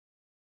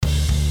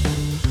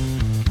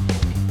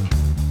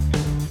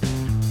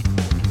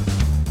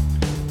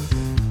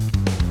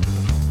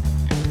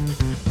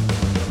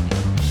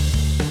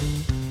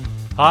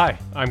Hi,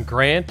 I'm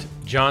Grant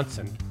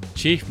Johnson,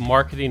 Chief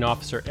Marketing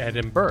Officer at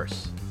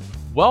Emburse.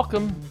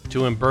 Welcome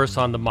to Emburse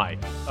on the Mic,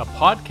 a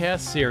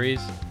podcast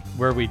series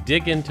where we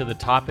dig into the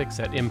topics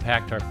that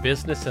impact our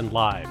business and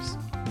lives,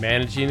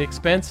 managing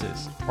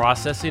expenses,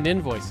 processing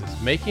invoices,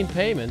 making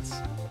payments,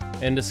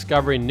 and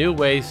discovering new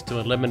ways to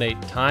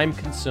eliminate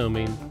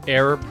time-consuming,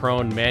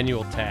 error-prone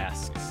manual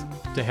tasks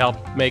to help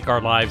make our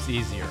lives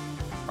easier.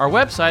 Our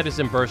website is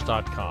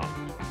emburse.com.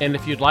 And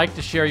if you'd like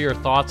to share your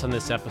thoughts on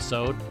this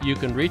episode, you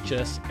can reach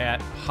us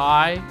at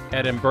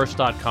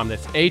hi@emburse.com.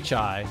 That's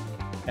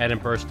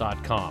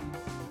hi@emburse.com.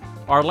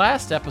 Our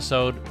last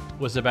episode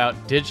was about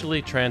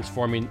digitally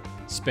transforming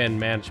spend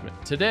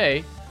management.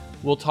 Today,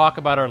 we'll talk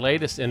about our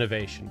latest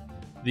innovation,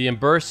 the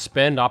Emburse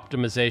Spend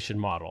Optimization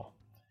Model,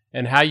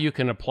 and how you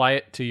can apply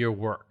it to your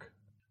work.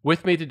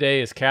 With me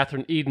today is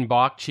Catherine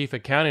Edenbach, Chief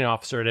Accounting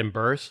Officer at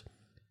Emburse.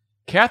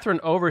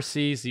 Catherine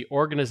oversees the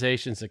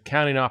organization's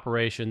accounting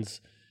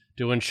operations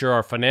to ensure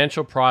our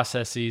financial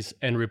processes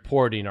and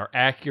reporting are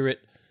accurate,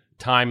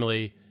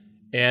 timely,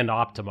 and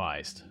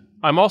optimized.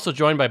 I'm also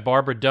joined by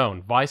Barbara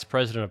Doan, Vice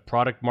President of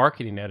Product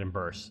Marketing at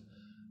Emburse.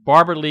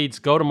 Barbara leads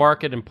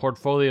go-to-market and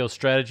portfolio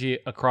strategy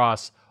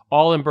across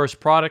all Emburse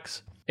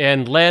products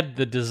and led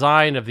the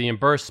design of the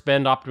Emburse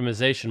Spend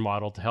Optimization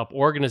Model to help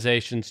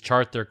organizations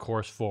chart their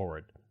course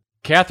forward.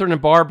 Catherine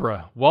and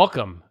Barbara,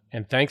 welcome,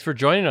 and thanks for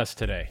joining us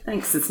today.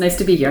 Thanks. It's nice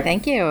to be here.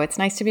 Thank you. It's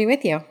nice to be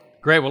with you.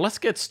 Great. Well, let's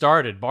get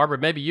started. Barbara,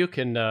 maybe you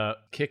can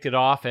kick it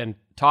off and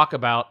talk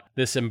about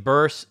this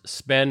Emburse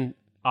Spend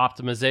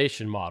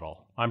Optimization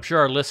Model. I'm sure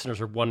our listeners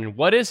are wondering,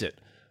 what is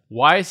it?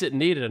 Why is it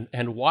needed?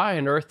 And why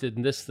on earth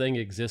didn't this thing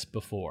exist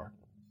before?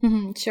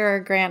 Sure,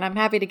 Grant. I'm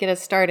happy to get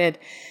us started.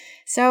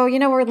 So,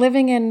 we're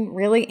living in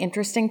really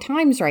interesting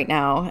times right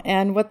now.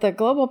 And what the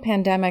global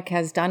pandemic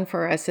has done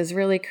for us is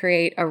really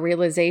create a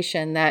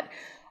realization that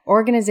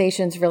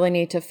organizations really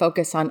need to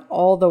focus on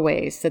all the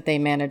ways that they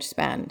manage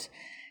spend.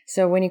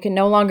 So when you can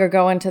no longer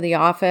go into the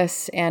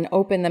office and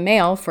open the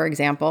mail, for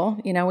example,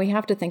 we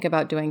have to think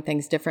about doing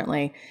things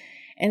differently.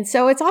 And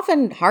so it's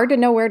often hard to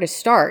know where to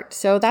start.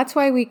 So that's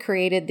why we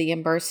created the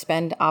Emburse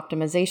Spend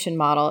Optimization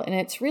Model. And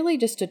it's really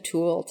just a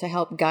tool to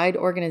help guide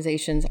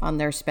organizations on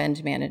their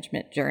spend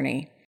management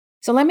journey.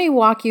 So let me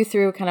walk you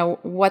through kind of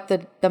what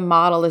the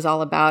model is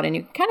all about. And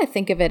you kind of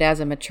think of it as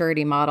a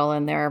maturity model.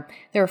 And there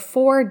are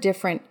 4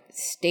 different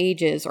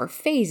stages or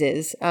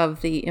phases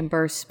of the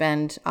Emburse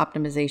Spend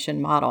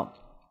Optimization Model.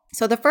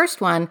 So the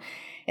first one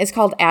is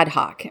called ad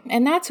hoc,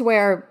 and that's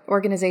where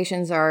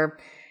organizations are,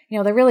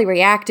 they're really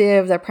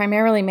reactive, they're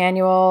primarily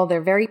manual,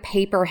 they're very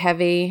paper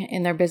heavy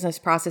in their business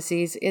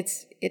processes.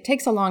 It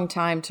takes a long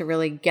time to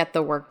really get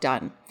the work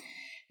done.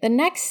 The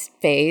next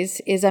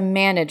phase is a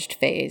managed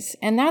phase,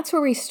 and that's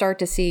where we start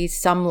to see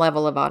some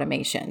level of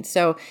automation.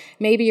 So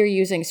maybe you're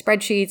using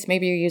spreadsheets,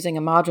 maybe you're using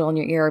a module in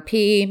your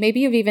ERP, maybe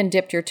you've even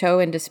dipped your toe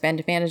into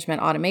spend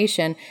management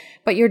automation,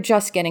 but you're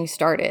just getting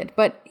started.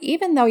 But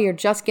even though you're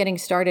just getting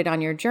started on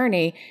your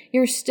journey,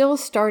 you're still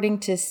starting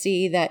to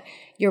see that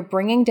you're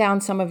bringing down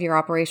some of your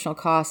operational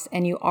costs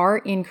and you are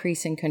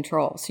increasing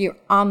control. So you're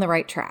on the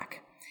right track.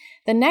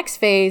 The next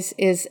phase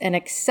is an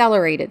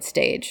accelerated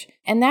stage,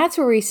 and that's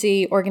where we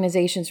see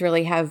organizations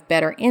really have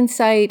better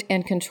insight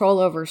and control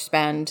over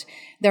spend.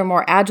 They're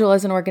more agile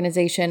as an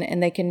organization,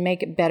 and they can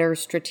make better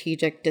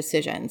strategic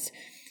decisions.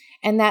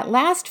 And that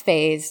last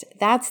phase,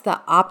 that's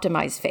the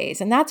optimized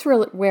phase. And that's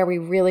where we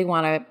really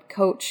want to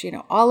coach,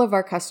 all of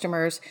our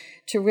customers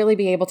to really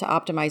be able to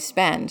optimize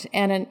spend.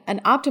 And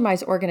an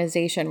optimized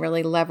organization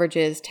really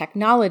leverages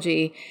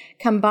technology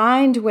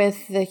combined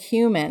with the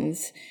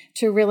humans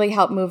to really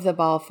help move the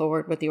ball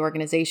forward with the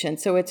organization.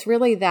 So it's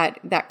really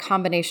that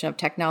combination of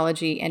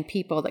technology and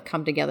people that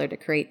come together to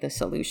create the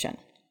solution.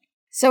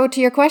 So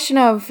to your question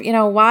of,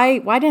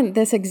 why didn't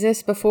this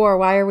exist before?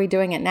 Why are we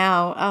doing it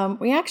now?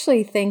 We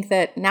actually think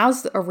that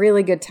now's a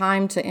really good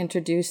time to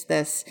introduce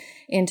this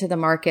into the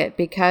market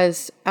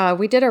because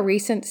we did a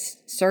recent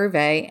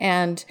survey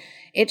and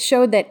it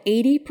showed that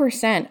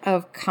 80%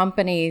 of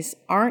companies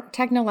aren't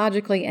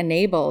technologically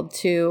enabled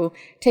to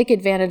take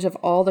advantage of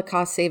all the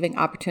cost-saving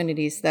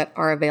opportunities that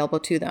are available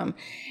to them.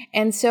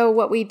 And so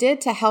what we did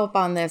to help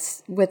on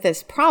this with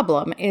this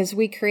problem is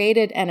we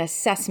created an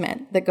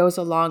assessment that goes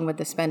along with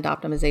the spend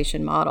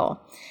optimization model.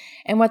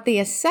 And what the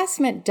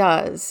assessment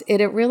does,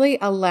 it really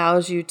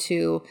allows you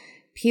to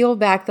peel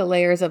back the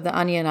layers of the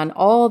onion on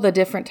all the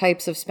different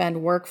types of spend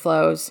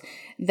workflows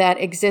that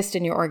exist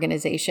in your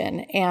organization.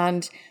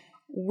 And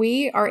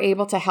we are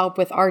able to help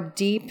with our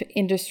deep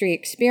industry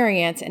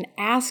experience and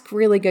ask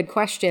really good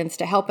questions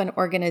to help an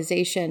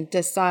organization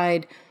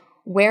decide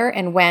where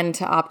and when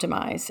to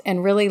optimize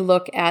and really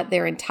look at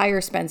their entire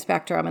spend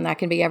spectrum. And that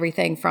can be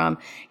everything from,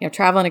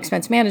 travel and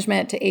expense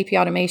management to AP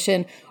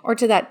automation or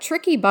to that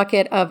tricky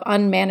bucket of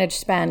unmanaged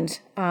spend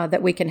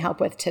that we can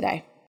help with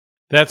today.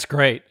 That's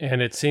great.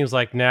 And it seems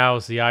like now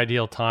is the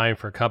ideal time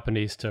for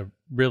companies to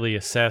really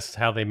assess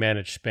how they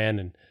manage spend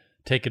and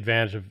take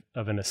advantage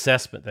of an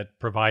assessment that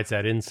provides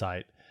that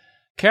insight.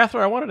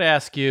 Catherine, I wanted to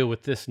ask you,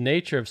 with this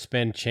nature of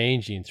spend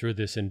changing through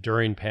this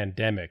enduring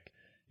pandemic,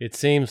 It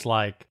seems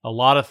like a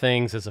lot of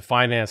things as a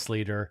finance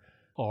leader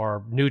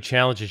are new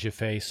challenges you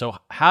face. So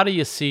how do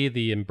you see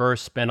the Emburse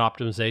spend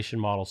optimization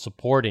model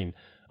supporting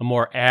a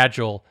more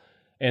agile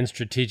and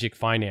strategic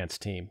finance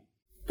team?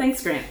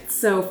 Thanks, Grant.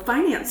 So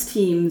finance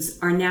teams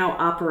are now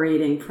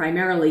operating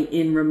primarily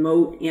in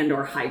remote and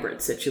or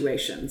hybrid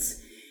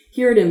situations.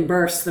 Here at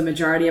Emburse, the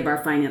majority of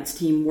our finance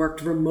team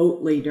worked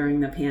remotely during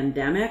the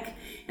pandemic,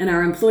 and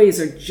our employees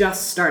are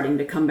just starting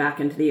to come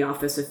back into the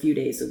office a few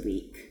days a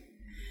week.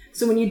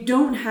 So when you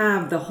don't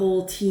have the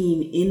whole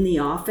team in the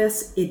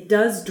office, it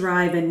does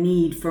drive a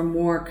need for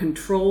more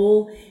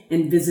control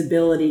and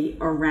visibility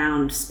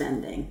around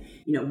spending.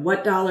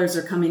 What dollars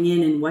are coming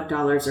in and what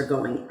dollars are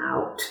going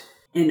out.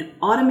 And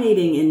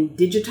automating and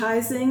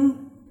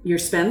digitizing your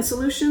spend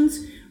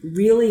solutions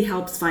really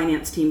helps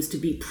finance teams to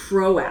be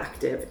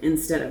proactive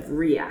instead of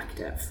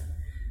reactive.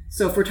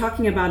 So if we're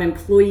talking about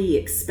employee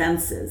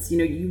expenses,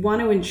 you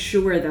want to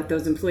ensure that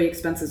those employee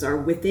expenses are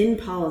within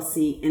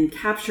policy and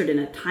captured in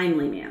a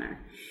timely manner.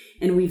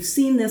 And we've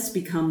seen this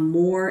become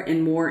more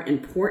and more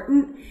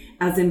important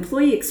as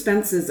employee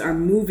expenses are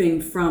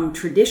moving from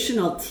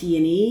traditional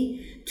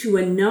T&E to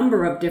a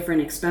number of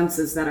different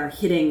expenses that are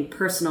hitting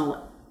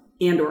personal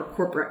and or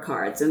corporate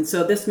cards. And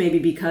so this may be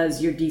because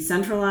you're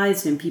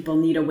decentralized and people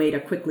need a way to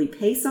quickly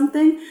pay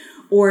something,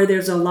 or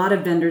there's a lot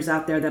of vendors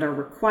out there that are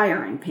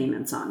requiring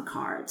payments on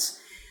cards.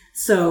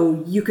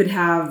 So you could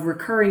have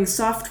recurring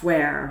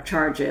software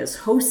charges,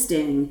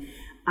 hosting,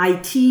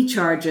 IT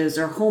charges,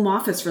 or home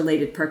office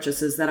related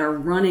purchases that are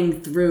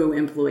running through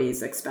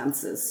employees'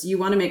 expenses. You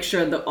want to make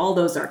sure that all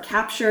those are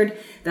captured,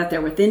 that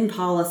they're within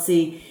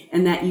policy,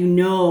 and that you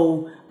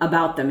know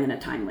about them in a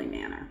timely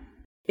manner.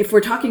 If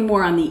we're talking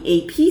more on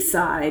the AP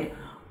side,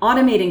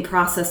 automating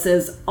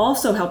processes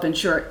also help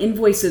ensure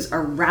invoices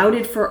are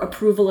routed for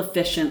approval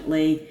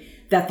efficiently,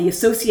 that the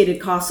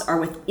associated costs are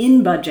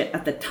within budget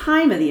at the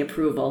time of the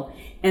approval,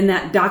 and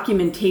that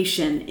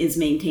documentation is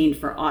maintained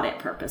for audit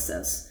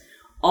purposes.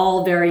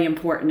 All very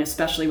important,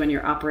 especially when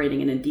you're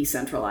operating in a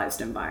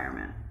decentralized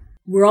environment.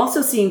 We're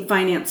also seeing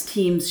finance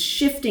teams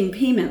shifting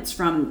payments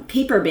from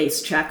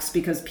paper-based checks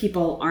because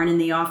people aren't in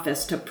the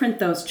office to print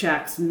those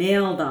checks,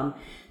 mail them,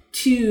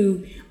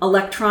 to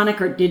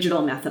electronic or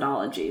digital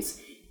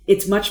methodologies.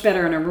 It's much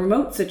better in a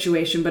remote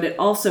situation, but it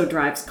also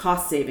drives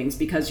cost savings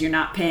because you're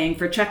not paying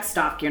for check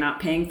stock, you're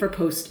not paying for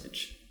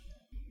postage.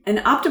 And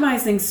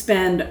optimizing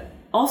spend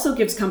also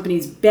gives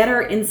companies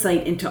better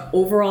insight into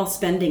overall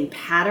spending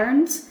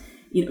patterns,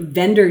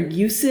 vendor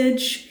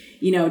usage,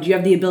 do you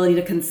have the ability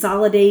to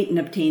consolidate and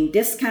obtain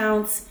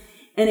discounts?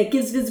 And it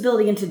gives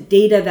visibility into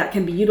data that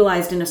can be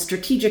utilized in a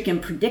strategic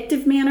and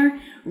predictive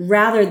manner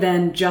rather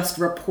than just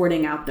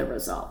reporting out the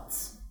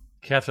results.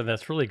 Catherine,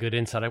 that's really good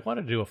insight. I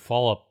wanted to do a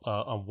follow-up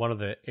on one of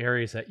the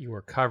areas that you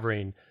were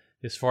covering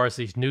as far as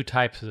these new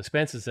types of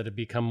expenses that have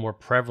become more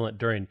prevalent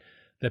during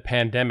the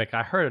pandemic.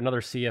 I heard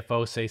another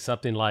CFO say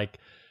something like,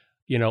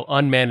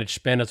 unmanaged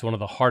spend is one of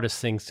the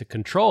hardest things to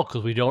control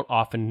because we don't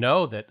often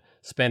know that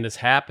spend has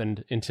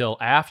happened until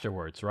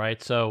afterwards,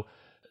 right? So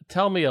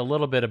tell me a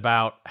little bit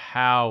about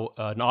how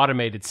an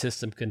automated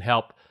system can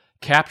help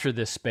capture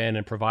this spend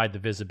and provide the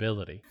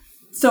visibility.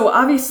 So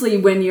obviously,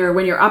 when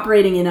you're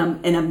operating in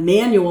a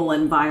manual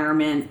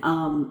environment,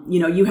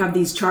 you have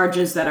these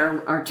charges that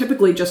are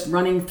typically just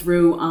running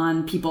through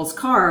on people's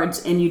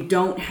cards, and you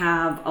don't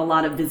have a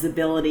lot of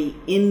visibility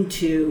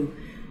into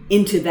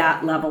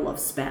that level of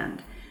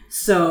spend.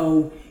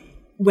 So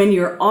when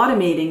you're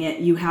automating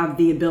it, you have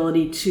the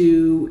ability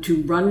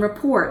to run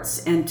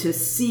reports and to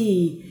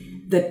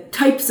see the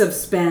types of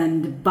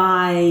spend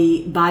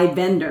by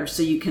vendor.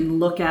 So you can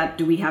look at,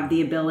 do we have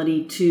the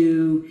ability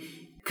to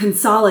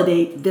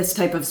consolidate this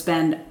type of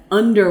spend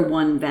under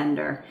one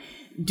vendor?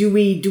 Do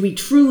we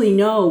truly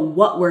know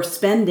what we're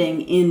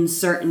spending in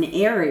certain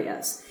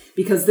areas?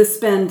 Because this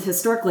spend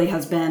historically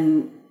has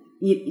been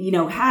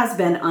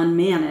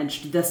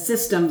unmanaged. The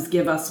systems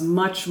give us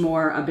much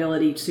more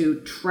ability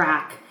to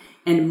track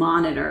and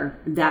monitor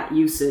that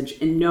usage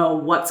and know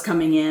what's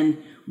coming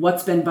in,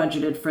 what's been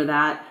budgeted for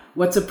that,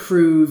 what's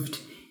approved,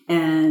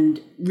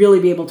 and really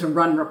be able to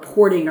run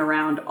reporting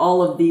around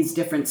all of these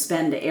different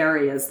spend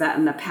areas that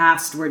in the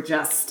past were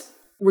just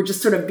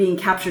sort of being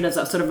captured as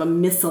a sort of a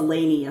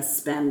miscellaneous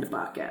spend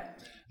bucket.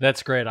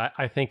 That's great.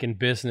 I think in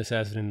business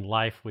as in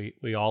life,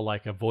 we all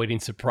like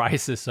avoiding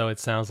surprises. So it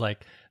sounds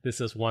like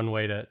this is one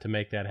way to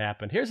make that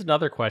happen. Here's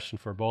another question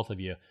for both of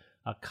you.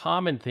 A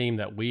common theme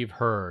that we've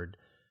heard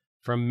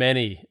from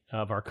many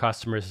of our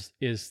customers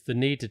is the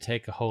need to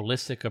take a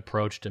holistic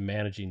approach to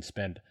managing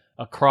spend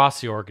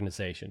across the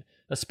organization,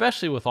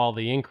 especially with all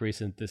the increase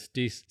in this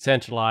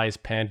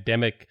decentralized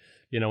pandemic,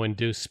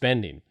 induced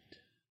spending.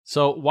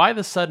 So why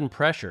the sudden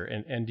pressure?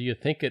 And do you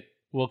think it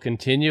will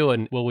continue,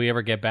 and will we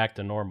ever get back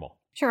to normal?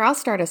 Sure, I'll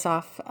start us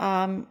off.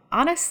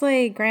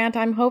 Honestly, Grant,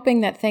 I'm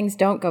hoping that things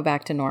don't go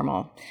back to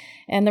normal.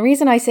 And the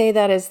reason I say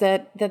that is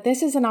that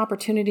this is an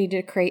opportunity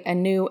to create a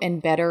new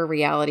and better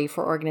reality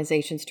for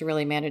organizations to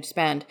really manage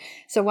spend.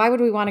 So why would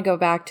we want to go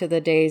back to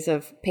the days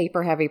of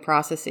paper-heavy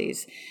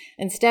processes?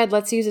 Instead,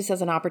 let's use this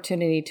as an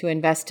opportunity to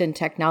invest in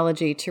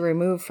technology to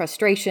remove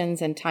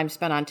frustrations and time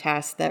spent on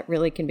tasks that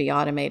really can be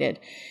automated.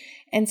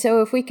 And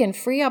so if we can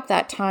free up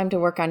that time to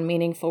work on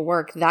meaningful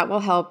work, that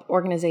will help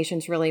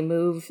organizations really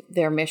move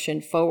their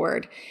mission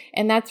forward.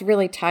 And that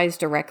really ties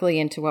directly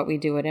into what we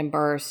do at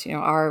Emburse.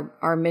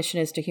 Our mission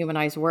is to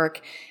humanize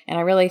work. And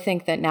I really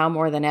think that now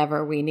more than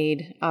ever, we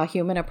need a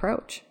human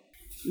approach.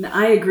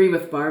 I agree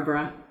with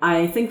Barbara.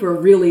 I think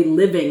we're really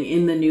living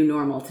in the new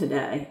normal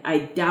today. I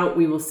doubt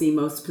we will see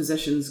most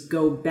positions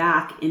go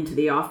back into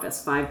the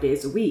office 5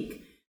 days a week.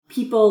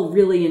 People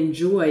really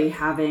enjoy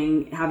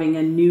having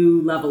a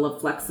new level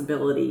of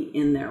flexibility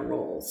in their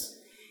roles.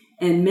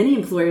 And many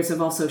employers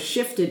have also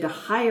shifted to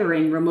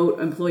hiring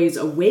remote employees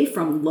away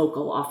from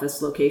local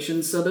office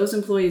locations, so those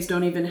employees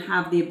don't even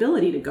have the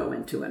ability to go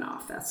into an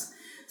office.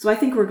 So I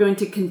think we're going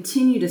to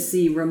continue to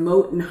see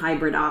remote and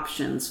hybrid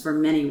options for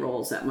many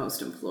roles at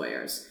most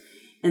employers.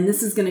 And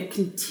this is going to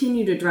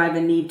continue to drive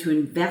a need to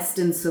invest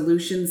in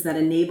solutions that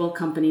enable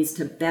companies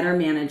to better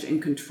manage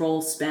and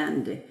control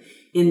spend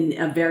in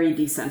a very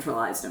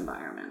decentralized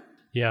environment.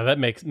 Yeah, that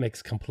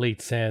makes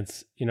complete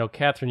sense.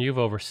 Catherine, you've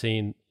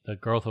overseen the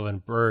growth of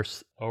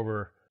Emburse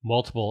over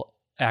multiple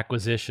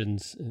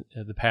acquisitions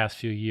in the past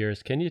few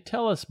years. Can you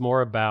tell us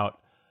more about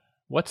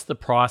what's the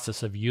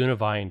process of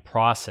unifying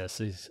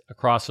processes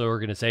across the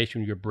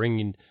organization? You're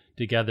bringing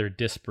together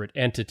disparate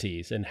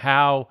entities, and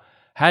how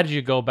did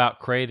you go about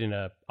creating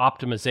an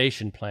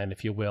optimization plan,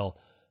 if you will,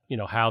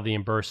 how the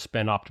Emburse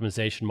spend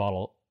optimization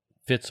model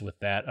fits with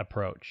that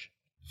approach?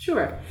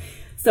 Sure.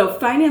 So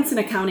finance and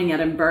accounting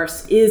at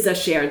Emburse is a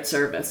shared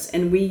service,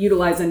 and we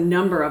utilize a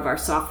number of our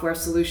software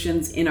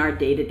solutions in our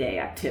day-to-day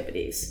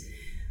activities.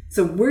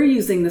 So we're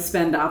using the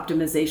spend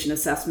optimization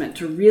assessment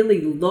to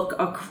really look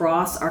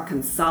across our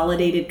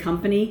consolidated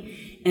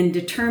company and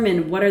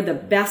determine what are the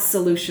best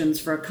solutions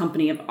for a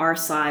company of our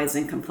size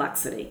and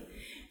complexity.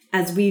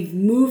 As we've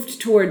moved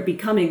toward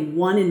becoming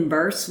one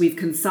Emburse, we've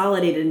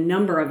consolidated a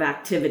number of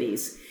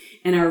activities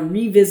and are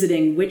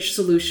revisiting which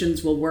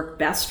solutions will work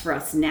best for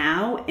us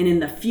now and in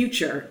the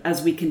future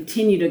as we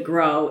continue to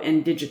grow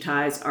and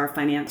digitize our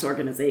finance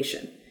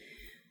organization.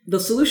 The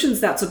solutions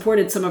that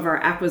supported some of our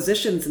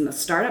acquisitions in the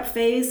startup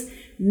phase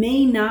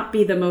may not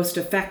be the most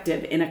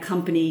effective in a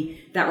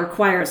company that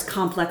requires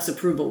complex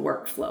approval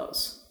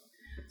workflows.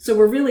 So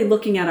we're really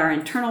looking at our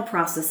internal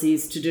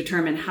processes to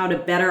determine how to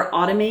better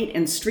automate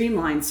and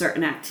streamline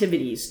certain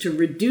activities to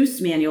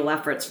reduce manual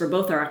efforts for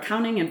both our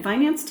accounting and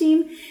finance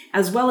team,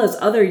 as well as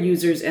other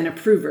users and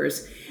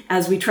approvers,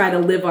 as we try to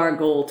live our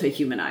goal to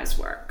humanize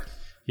work.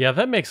 Yeah,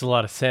 that makes a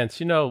lot of sense.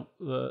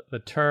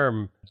 The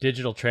term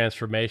digital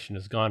transformation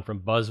has gone from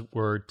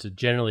buzzword to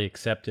generally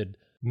accepted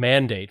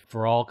mandate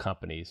for all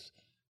companies.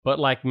 But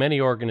like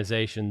many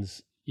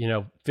organizations,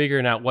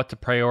 figuring out what to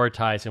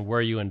prioritize and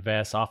where you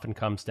invest often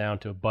comes down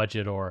to a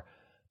budget or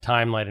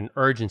timeline and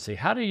urgency.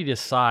 How do you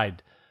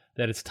decide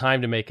that it's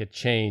time to make a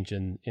change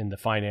in the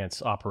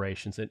finance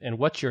operations? And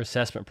what's your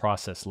assessment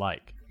process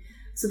like?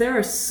 So there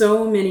are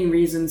so many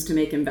reasons to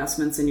make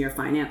investments in your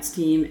finance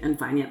team and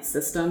finance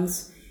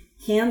systems.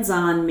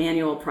 Hands-on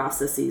manual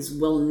processes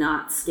will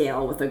not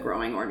scale with a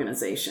growing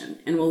organization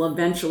and will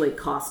eventually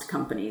cost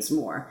companies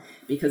more,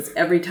 because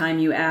every time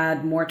you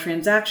add more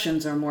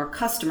transactions or more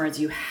customers,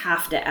 you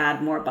have to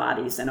add more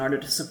bodies in order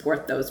to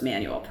support those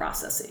manual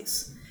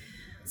processes.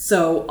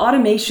 So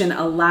automation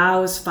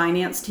allows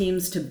finance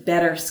teams to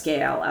better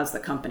scale as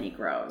the company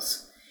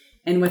grows.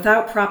 And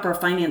without proper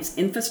finance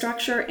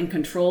infrastructure and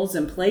controls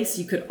in place,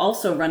 you could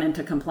also run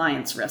into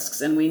compliance risks,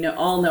 and we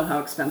all know how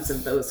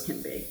expensive those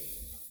can be.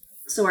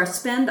 So our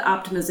spend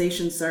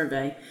optimization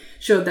survey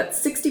showed that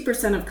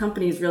 60% of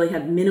companies really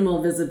had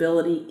minimal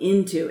visibility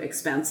into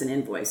expense and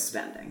invoice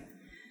spending.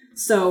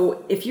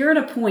 So if you're at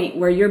a point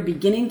where you're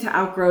beginning to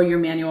outgrow your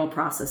manual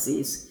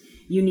processes,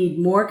 you need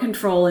more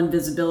control and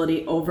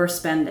visibility over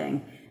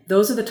spending.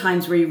 Those are the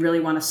times where you really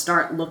want to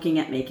start looking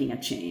at making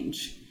a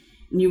change.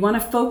 And you want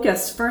to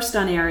focus first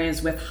on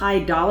areas with high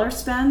dollar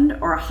spend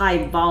or a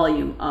high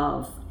volume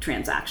of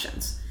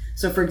transactions.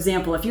 So for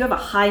example, if you have a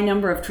high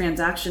number of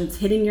transactions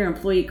hitting your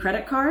employee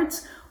credit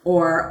cards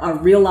or a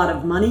real lot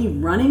of money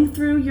running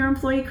through your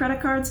employee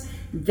credit cards,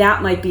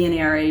 that might be an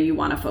area you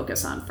want to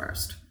focus on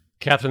first.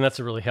 Catherine, that's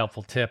a really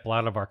helpful tip. A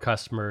lot of our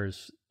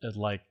customers,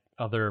 like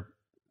other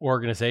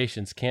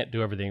organizations, can't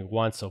do everything at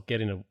once. So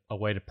getting a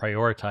way to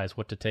prioritize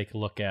what to take a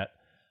look at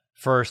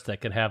first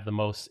that can have the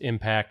most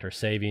impact or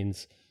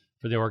savings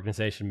for the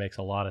organization makes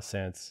a lot of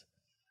sense.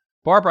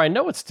 Barbara, I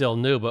know it's still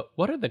new, but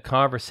what are the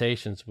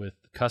conversations with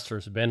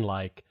customers been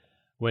like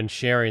when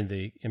sharing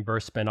the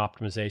Emburse spend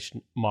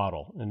optimization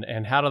model?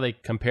 And how do they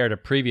compare to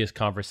previous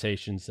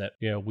conversations that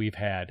we've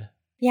had?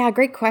 Yeah,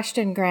 great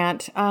question,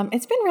 Grant.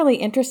 It's been really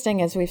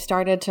interesting as we've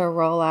started to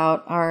roll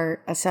out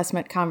our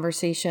assessment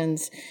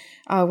conversations.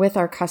 with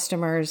our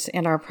customers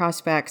and our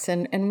prospects.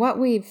 And what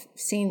we've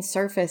seen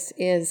surface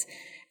is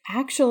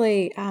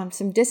actually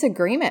some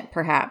disagreement,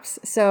 perhaps.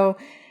 So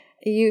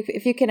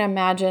if you can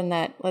imagine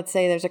that, let's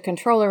say there's a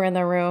controller in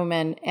the room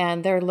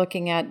and they're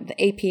looking at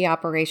the AP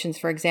operations,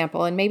 for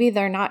example, and maybe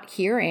they're not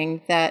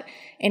hearing that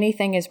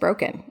anything is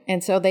broken.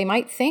 And so they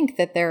might think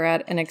that they're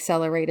at an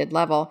accelerated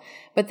level.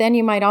 But then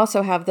you might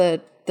also have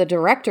the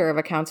director of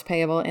accounts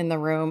payable in the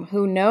room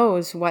who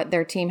knows what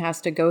their team has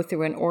to go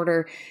through in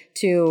order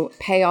to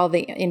pay all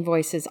the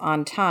invoices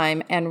on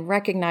time and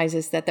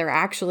recognizes that they're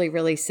actually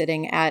really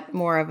sitting at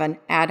more of an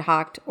ad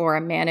hoc or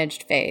a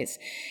managed phase.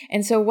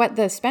 And so what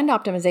the spend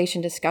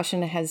optimization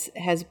discussion has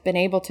been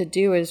able to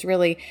do is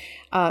really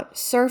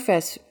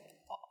surface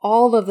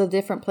all of the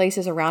different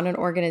places around an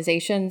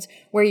organization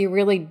where you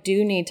really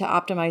do need to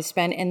optimize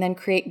spend and then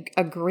create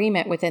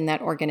agreement within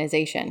that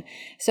organization.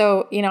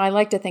 So, I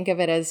like to think of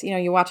it as,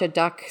 you watch a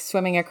duck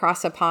swimming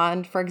across a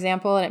pond, for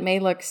example, and it may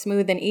look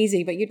smooth and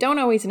easy, but you don't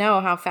always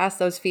know how fast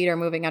those feet are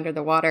moving under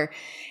the water.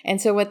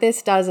 And so what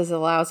this does is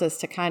allows us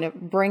to kind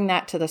of bring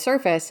that to the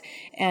surface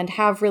and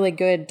have really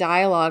good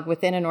dialogue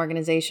within an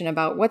organization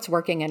about what's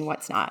working and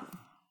what's not.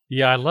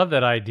 Yeah, I love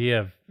that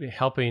idea of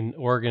helping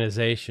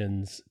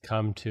organizations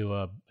come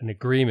to an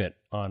agreement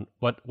on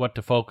what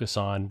to focus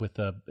on with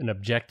an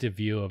objective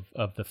view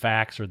of the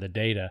facts or the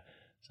data.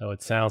 So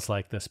it sounds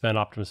like the spend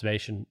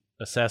optimization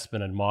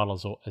assessment and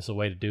model is a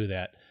way to do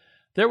that.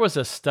 There was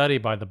a study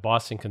by the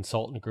Boston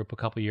Consultant Group a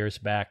couple years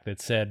back that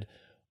said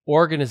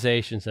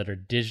organizations that are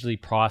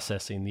digitally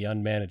processing the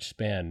unmanaged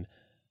spend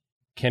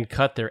can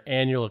cut their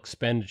annual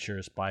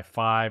expenditures by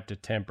 5 to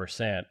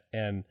 10%.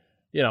 And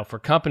for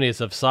companies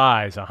of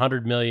size,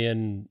 100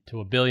 million to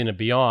a billion and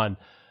beyond,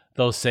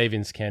 those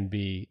savings can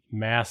be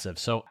massive.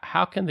 So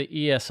how can the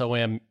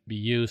ESOM be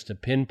used to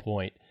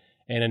pinpoint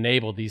and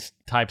enable these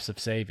types of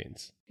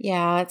savings?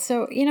 Yeah,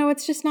 so,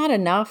 it's just not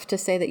enough to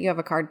say that you have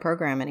a card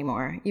program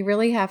anymore. You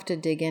really have to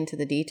dig into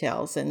the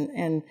details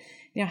and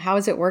how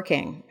is it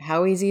working?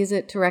 How easy is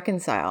it to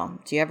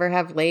reconcile? Do you ever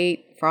have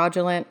late,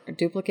 fraudulent, or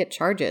duplicate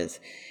charges?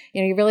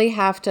 You really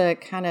have to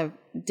kind of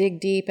dig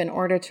deep in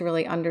order to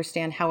really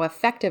understand how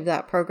effective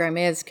that program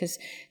is, because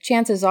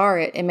chances are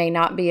it may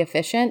not be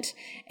efficient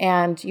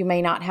and you may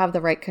not have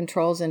the right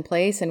controls in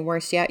place. And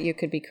worse yet, you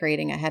could be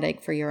creating a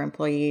headache for your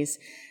employees.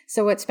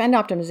 So what spend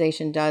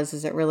optimization does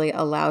is it really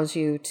allows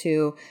you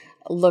to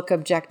look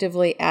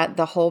objectively at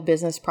the whole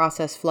business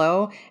process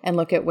flow and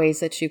look at ways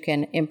that you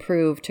can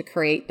improve to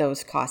create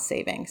those cost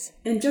savings.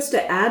 And just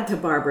to add to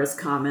Barbara's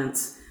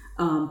comments,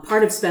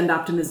 part of spend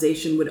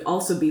optimization would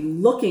also be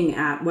looking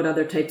at what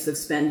other types of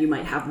spend you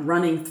might have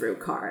running through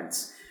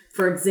cards.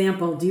 For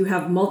example, do you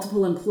have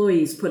multiple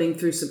employees putting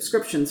through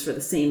subscriptions for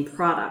the same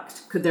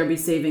product? Could there be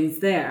savings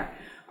there?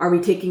 Are we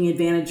taking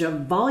advantage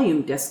of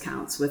volume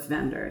discounts with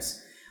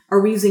vendors? Are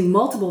we using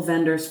multiple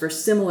vendors for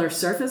similar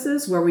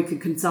surfaces where we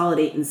could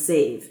consolidate and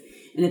save?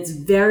 And it's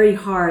very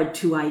hard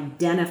to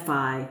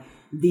identify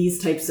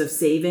these types of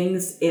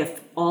savings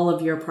if all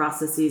of your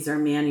processes are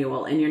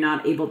manual and you're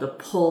not able to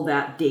pull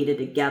that data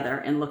together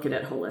and look at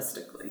it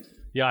holistically.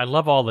 Yeah, I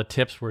love all the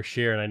tips we're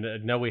sharing. I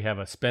know we have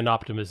a spend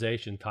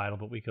optimization title,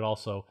 but we could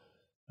also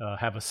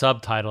have a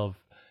subtitle of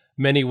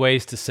many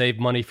ways to save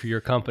money for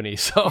your company.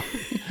 So,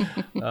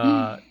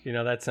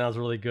 that sounds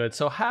really good.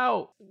 So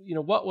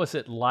what was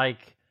it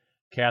like,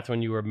 Catherine,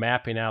 when you were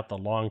mapping out the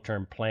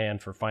long-term plan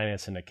for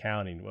finance and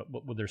accounting?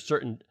 Were there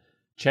certain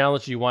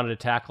challenges you wanted to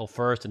tackle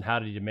first, and how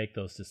did you make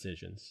those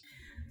decisions?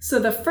 So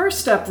the first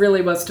step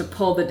really was to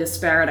pull the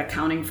disparate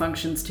accounting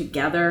functions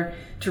together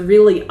to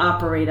really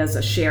operate as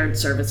a shared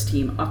service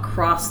team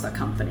across the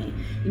company.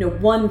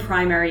 One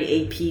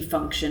primary AP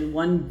function,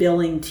 one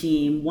billing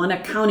team, one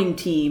accounting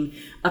team,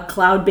 a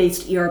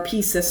cloud-based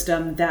ERP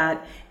system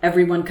that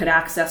everyone could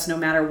access no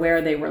matter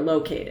where they were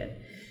located.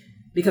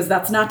 Because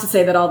that's not to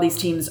say that all these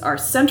teams are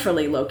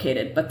centrally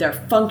located, but their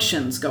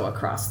functions go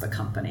across the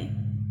company.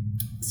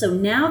 So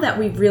now that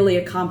we've really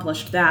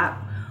accomplished that,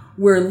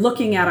 we're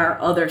looking at our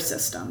other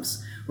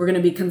systems. We're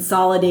going to be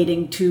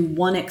consolidating to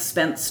one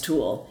expense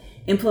tool,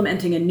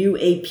 implementing a new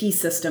AP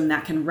system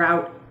that can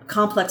route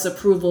complex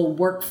approval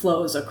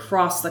workflows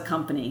across the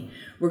company.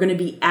 We're going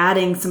to be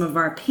adding some of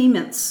our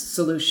payments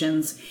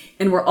solutions,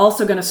 and we're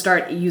also going to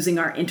start using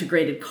our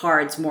integrated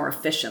cards more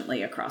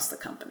efficiently across the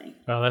company.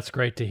 Well, that's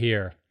great to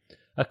hear.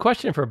 A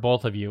question for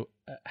both of you.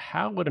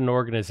 How would an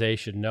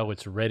organization know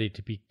it's ready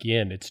to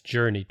begin its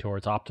journey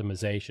towards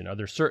optimization? Are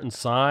there certain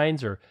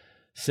signs or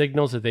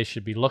signals that they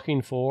should be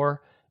looking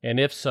for? And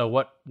if so,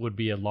 what would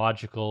be a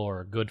logical or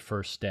a good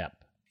first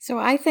step? So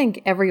I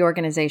think every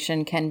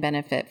organization can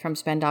benefit from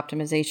spend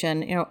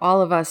optimization.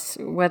 All of us,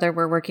 whether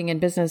we're working in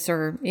business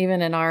or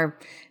even in our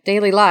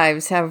daily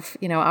lives, have,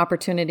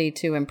 opportunity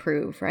to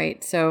improve,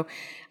 right? So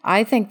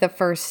I think the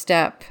first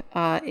step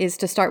is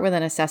to start with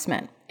an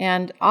assessment.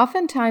 And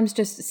oftentimes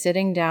just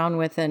sitting down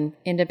with an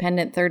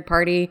independent third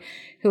party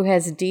who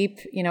has deep,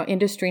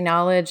 industry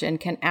knowledge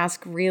and can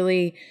ask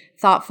really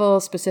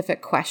thoughtful,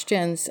 specific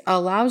questions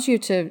allows you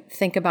to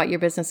think about your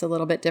business a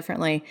little bit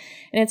differently.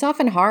 And it's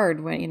often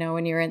hard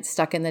when you're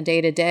stuck in the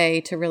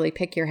day-to-day to really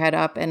pick your head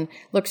up and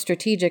look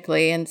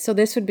strategically. And so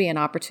this would be an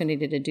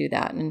opportunity to do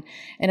that. And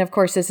of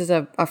course, this is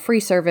a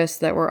free service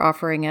that we're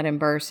offering at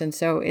Emburse. And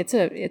so it's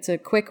a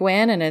quick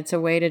win, and it's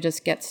a way to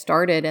just get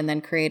started and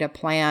then create a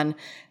plan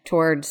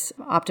towards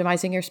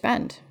optimizing your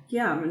spend.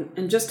 Yeah,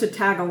 and just to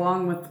tag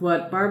along with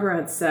what Barbara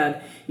had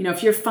said,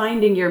 if you're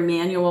finding your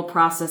manual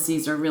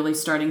processes are really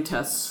starting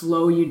to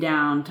slow you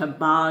down, to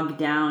bog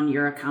down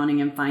your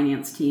accounting and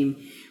finance team,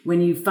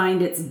 when you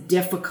find it's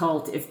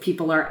difficult if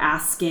people are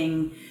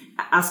asking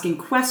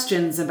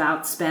questions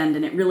about spend,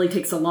 and it really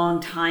takes a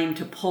long time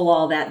to pull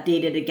all that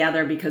data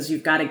together because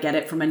you've got to get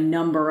it from a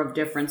number of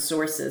different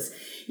sources.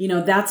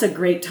 That's a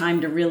great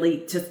time to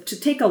really to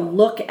take a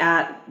look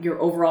at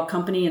your overall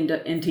company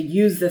and to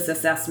use this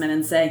assessment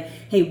and say,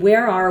 hey,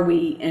 where are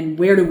we and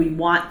where do we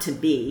want to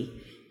be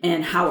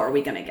and how are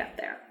we going to get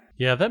there?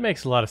 Yeah, that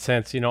makes a lot of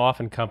sense.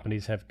 Often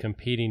companies have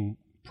competing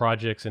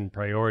projects and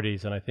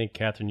priorities. And I think,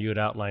 Catherine, you had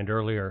outlined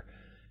earlier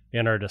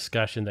in our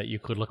discussion that you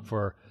could look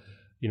for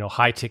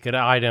high ticket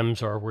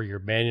items or where you're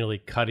manually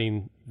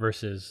cutting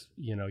versus,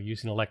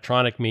 using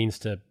electronic means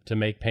to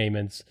make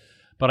payments.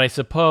 But I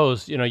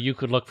suppose, you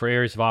could look for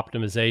areas of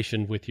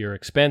optimization with your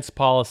expense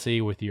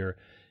policy, with your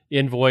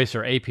invoice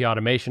or AP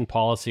automation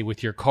policy,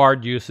 with your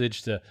card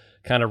usage to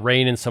kind of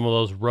rein in some of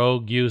those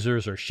rogue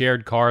users or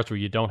shared cards where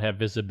you don't have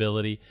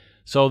visibility.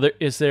 So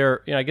is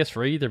there, I guess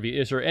for either of you,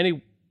 is there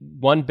any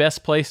one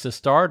best place to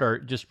start, or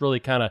just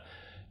really kind of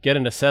get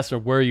an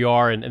assessment of where you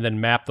are and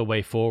then map the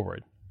way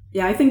forward?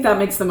 Yeah, I think that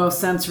makes the most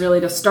sense, really,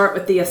 to start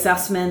with the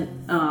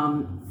assessment,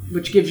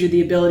 which gives you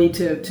the ability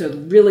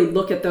to really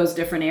look at those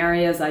different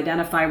areas,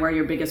 identify where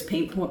your biggest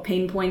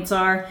pain points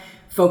are,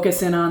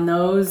 focus in on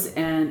those,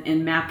 and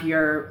map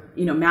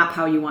map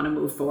how you want to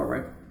move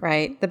forward.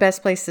 Right. The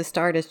best place to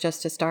start is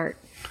just to start.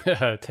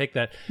 Take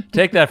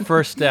that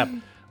first step.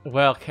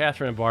 Well,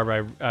 Catherine and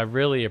Barbara, I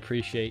really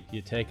appreciate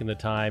you taking the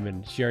time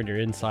and sharing your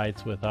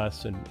insights with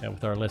us and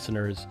with our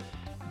listeners.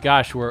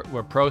 Gosh, we're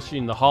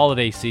approaching the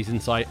holiday season,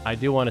 so I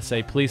do want to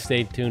say please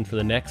stay tuned for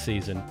the next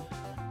season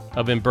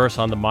of Emburse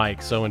on the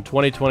Mic. So in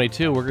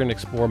 2022, we're going to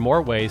explore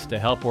more ways to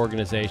help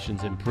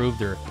organizations improve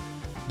their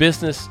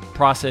business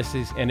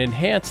processes and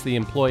enhance the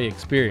employee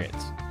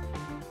experience.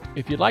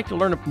 If you'd like to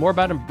learn more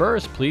about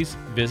Emburse, please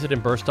visit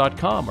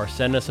Emburse.com or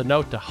send us a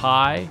note to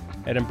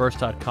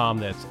hi@Emburse.com.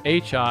 That's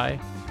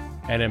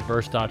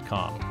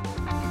hi@Emburse.com.